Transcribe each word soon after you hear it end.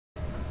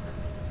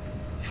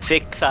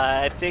Six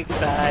side,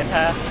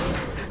 huh?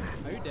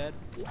 Are you dead?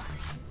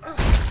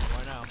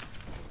 Why now?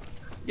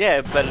 Yeah,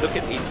 but look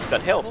at he's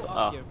got health. Go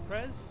up here.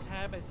 Press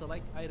tab and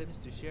select items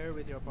to share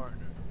with your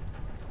partner.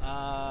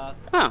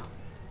 Huh.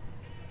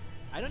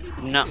 I don't need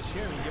to keep the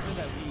sharing given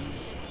that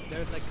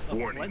there's like a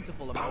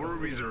plentiful amount Power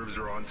of reserves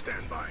are on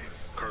standby.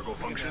 Cargo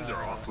functions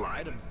are offline.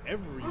 Items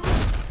everywhere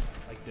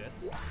like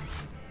this.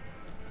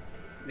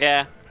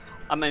 Yeah.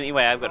 I mean,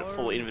 anyway, I've got a Power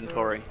full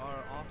inventory. reserves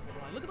are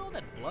offline. Look at all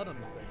that blood on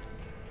the thing.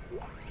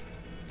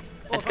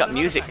 Oh, It's got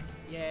music. Artifact.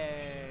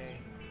 Yay.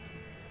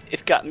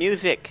 It's got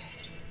music.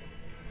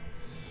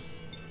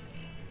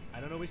 I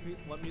don't know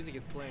what music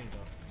it's playing though.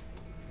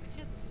 I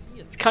can't see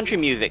it. It's country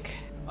music.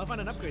 I'll find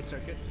an upgrade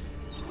circuit.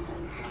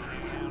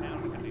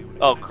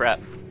 Oh crap.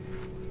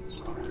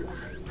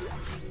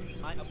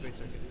 My upgrade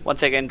circuit.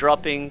 Once again,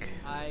 dropping.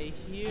 I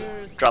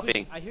hear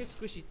dropping. I hear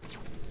squishy.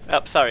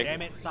 Oh, sorry.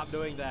 Damn it! Stop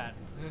doing that.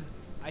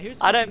 I hear.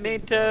 I don't mean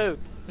to.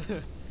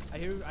 I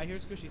hear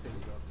squishy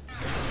things though.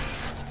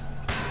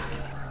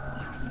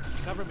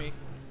 Cover me.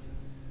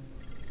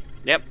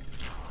 Yep.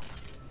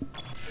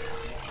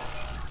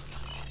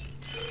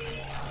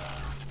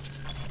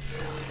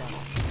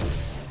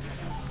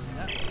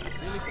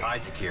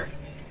 Isaac here.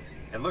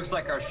 It looks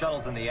like our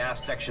shuttle's in the aft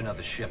section of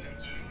the ship.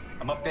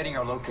 I'm updating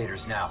our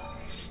locators now.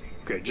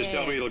 Okay, just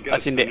tell me it'll get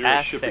That's us in to the the nearest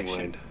ass shipping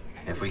section. lane.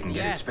 If we can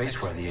get it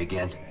space-worthy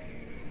again.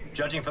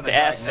 Judging from the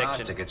ass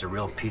diagnostic, section. it's a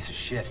real piece of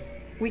shit.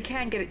 We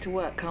can get it to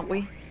work, can't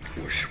we?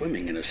 We're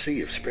swimming in a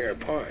sea of spare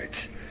parts.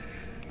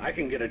 I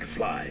can get it to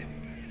fly.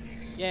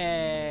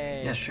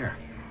 Yay! Yeah, sure.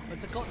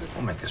 What's it called? The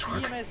We'll make this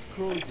work. CMS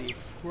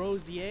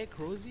Crozier?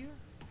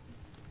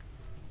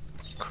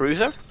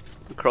 Cruiser?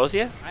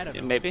 Crozier? I don't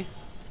know. Maybe.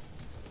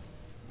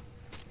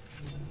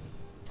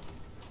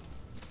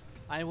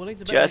 I'm willing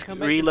to bet Just when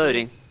we come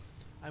reloading. Back this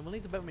way, I'm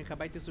willing to bet when we come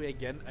back this way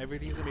again,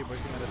 everything's gonna be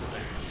bursting out of the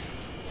vents.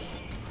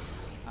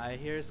 I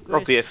hear squish,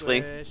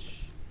 Obviously. squish.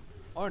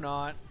 Or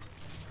not.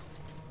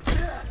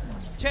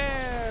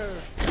 Chair!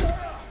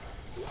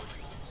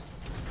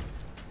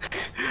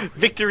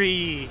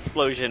 Victory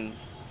explosion.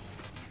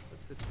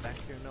 What's this back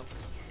here? No.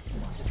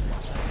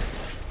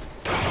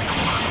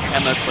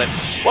 Ammo clip.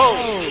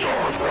 Whoa!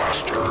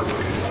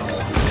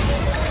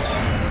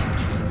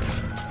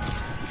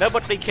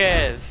 Nobody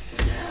cares.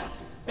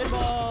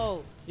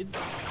 Pinball! In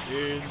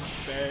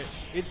space.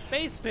 It's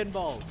space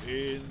pinball.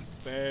 In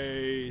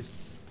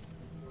space.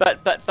 But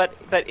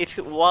it's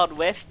a Wild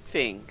West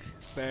thing.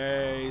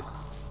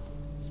 Space.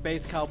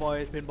 Space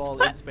cowboy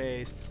pinball in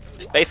space.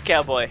 Space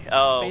Cowboy.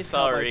 Oh, Space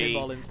sorry. cowboy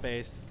pinball in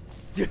space.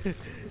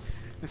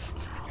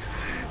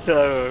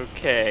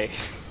 Okay.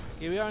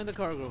 Here we are in the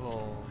cargo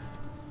hold.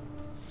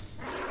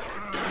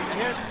 I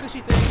hear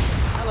squishy things.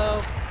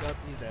 Hello. Oh,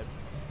 he's dead.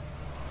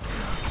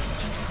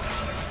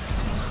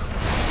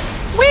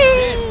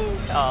 Whee!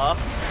 Aw.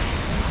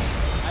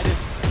 I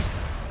didn't.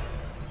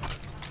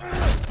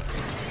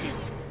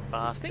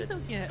 Bastard. Things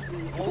we can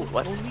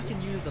What? only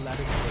can use the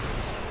ladder.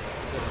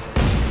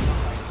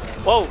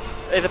 Whoa!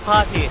 There's a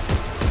part here.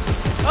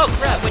 Oh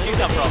crap! Where'd you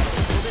come from?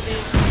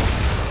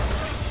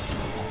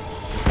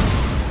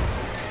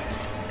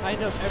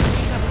 Kind of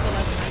everything has a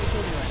left behind the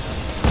shoulder right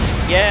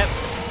now.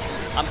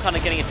 Yeah. I'm kind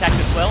of getting attacked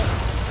as well.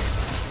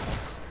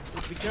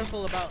 Just be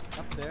careful about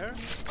up there.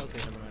 Okay,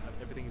 never mind.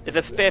 Everything is. There's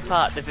a spare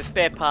part. There's a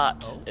spare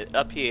part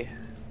up here.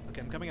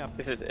 Okay, I'm coming up.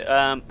 This is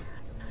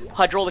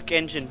hydraulic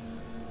engine.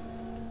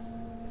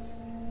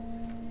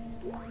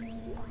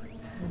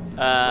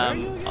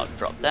 I'll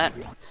drop that.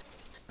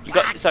 You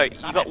got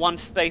you got one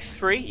space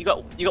free. You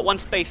got one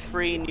space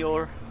free in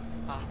your.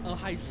 A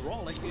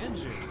hydraulic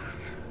engine.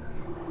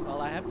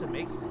 Well, I have to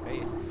make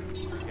space.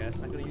 I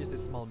guess I'm gonna use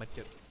this small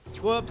medkit.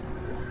 Whoops.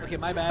 Okay,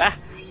 my bad. Ah,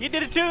 you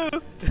did it too.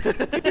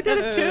 You did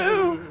it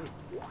too.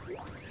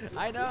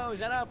 I know.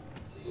 Shut up.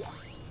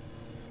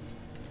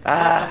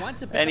 Ah. I want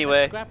to pick up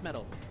Anyway. that scrap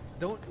metal.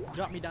 Don't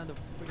drop me down the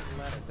freaking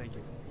ladder. Thank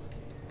you.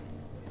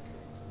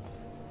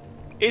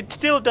 It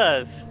still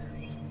does.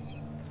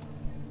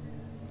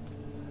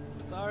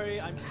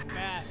 Sorry, I'm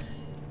fat.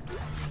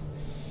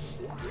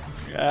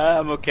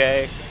 I'm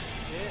okay.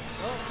 Yeah.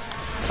 Oh.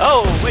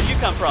 Oh, where'd you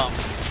come from?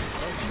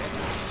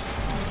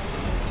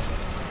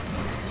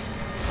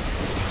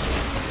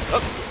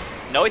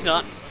 Oh, no he's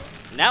not.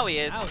 Now he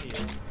is. Now he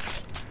is.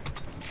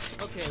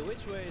 Okay,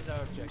 which way is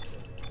our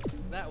objective?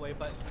 That way,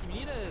 but we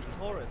need a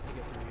Taurus to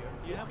get through here.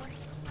 Do you have one?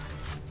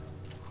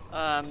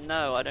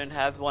 No, I don't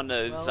have one of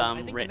those. Well, I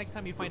think the next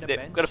time you find a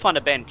bench, gotta find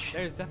a bench.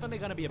 there's definitely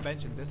gonna be a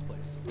bench in this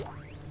place.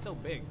 It's so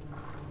big.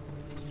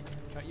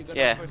 Alright, you go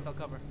Yeah. down first, I'll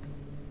cover.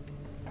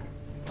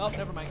 Oh,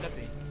 never mind,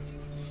 cutscene.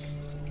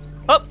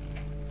 Oh,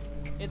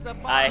 It's a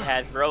bot! I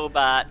had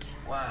robot.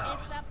 Wow.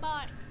 It's a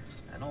bot.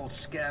 An old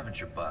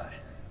scavenger bot.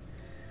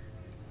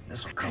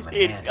 This'll come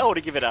in I handy. want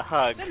to give it a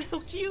hug. That is so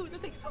cute!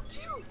 That thing's so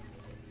cute!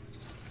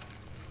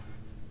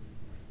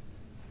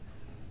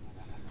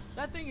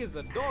 That thing is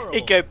adorable!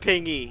 It go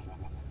pingy.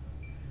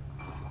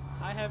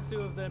 I have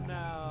two of them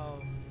now.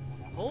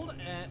 Hold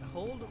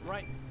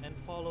right and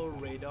follow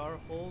radar.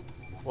 Hold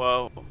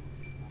Whoa.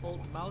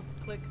 mouse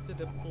click to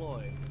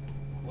deploy.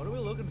 What are we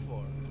looking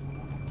for?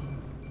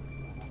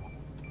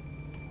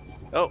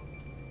 Oh,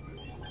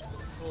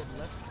 Hold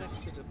left click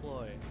to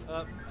deploy.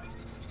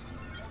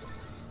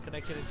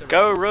 Connection into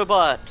go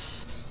robot.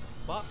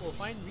 Bot will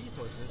find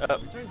resources and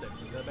return them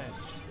to the bench.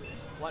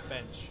 What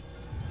bench?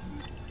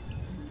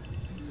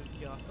 Suit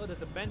kiosk. Oh,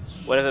 there's a bench.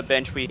 Whatever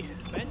bench we.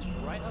 Bench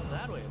right up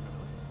that way.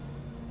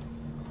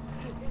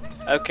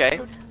 Okay.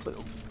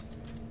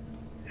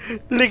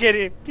 Look at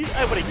him.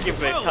 I want to give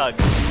him a hug.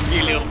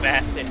 You little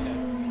bastard.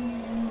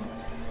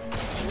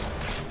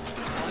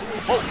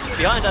 Oh,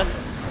 behind us.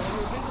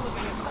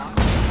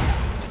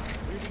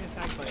 We're being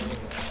attacked by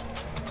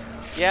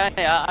aliens.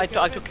 Yeah,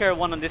 I took care of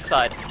one on this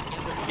side.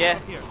 Yeah.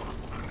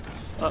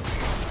 Oh,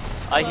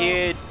 I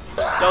hear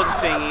dog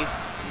thingies.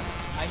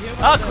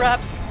 Oh crap!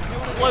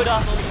 Floater!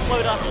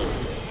 Floater!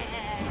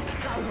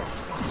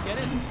 Get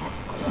it?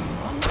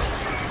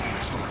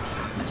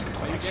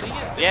 Are you getting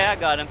it? Yeah, I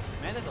got him.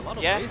 Man, there's a lot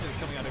of Yeah. lasers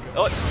coming out of your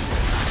Oh,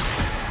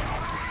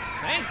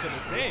 Thanks for the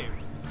save.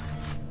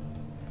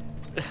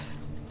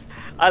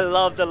 I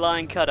love the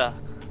line cutter.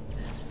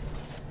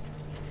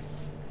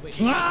 Wait,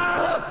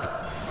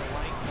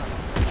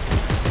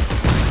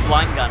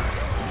 Line gun.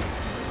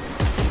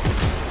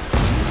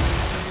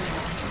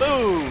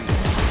 Boom!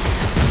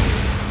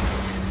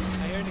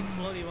 I hear an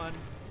exploding one.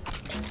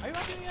 Are you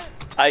up here yet?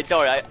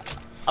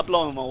 I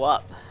blow them all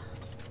up.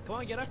 Come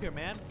on, get up here,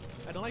 man.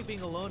 I don't like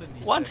being alone in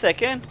these. One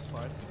second. These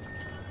parts.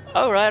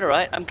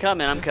 Alright, I'm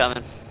coming.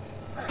 Because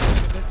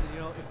you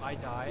know, if I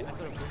die, if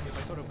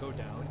I sort of go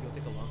down, you'll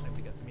take a long time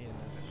to get to me, and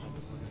then I'm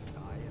going to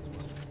die as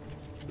well.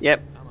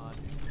 Yep. Come on.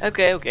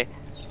 Okay.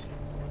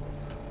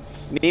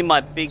 Me and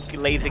my big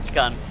laser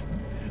gun.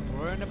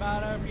 Worrying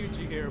about our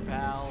future here,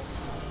 pal.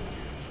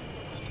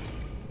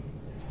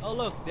 Oh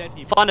look, dead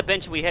people. Find a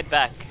bench and we head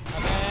back.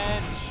 A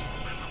bench.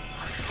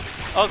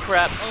 Oh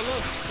crap. Oh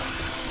look.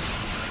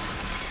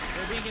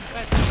 They're being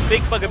infested.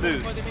 Big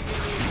bugaboo. Oh,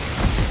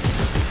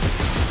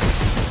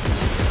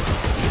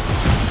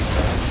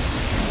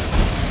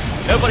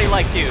 Nobody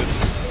likes you. no.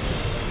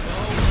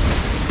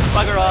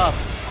 Bugger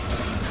off.